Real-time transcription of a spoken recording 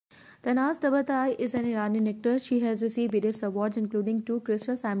Tannaz Tabatabaei is an Iranian actress. She has received various awards including 2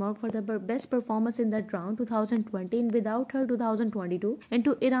 Crystal Simorgh for the best performance in that round 2020 in Without Her 2022 and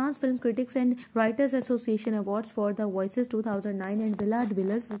 2 Iran's Film Critics and Writers Association Awards for The Voices 2009 and Villa de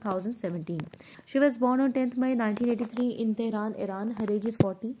Villas 2017. She was born on 10th May 1983 in Tehran, Iran. Her age is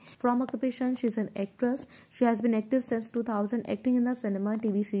 40. From occupation, she is an actress. She has been active since 2000, acting in the cinema,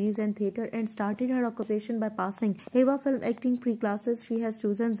 TV series and theatre, and started her occupation by passing Heva film acting free classes. She has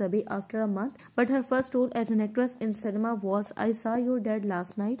chosen Zabi after a month, but her first role as an actress in cinema was I Saw Your Dad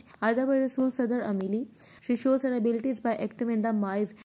Last Night, either by Rasul Sadr Amili. She shows her abilities by acting in the Maiv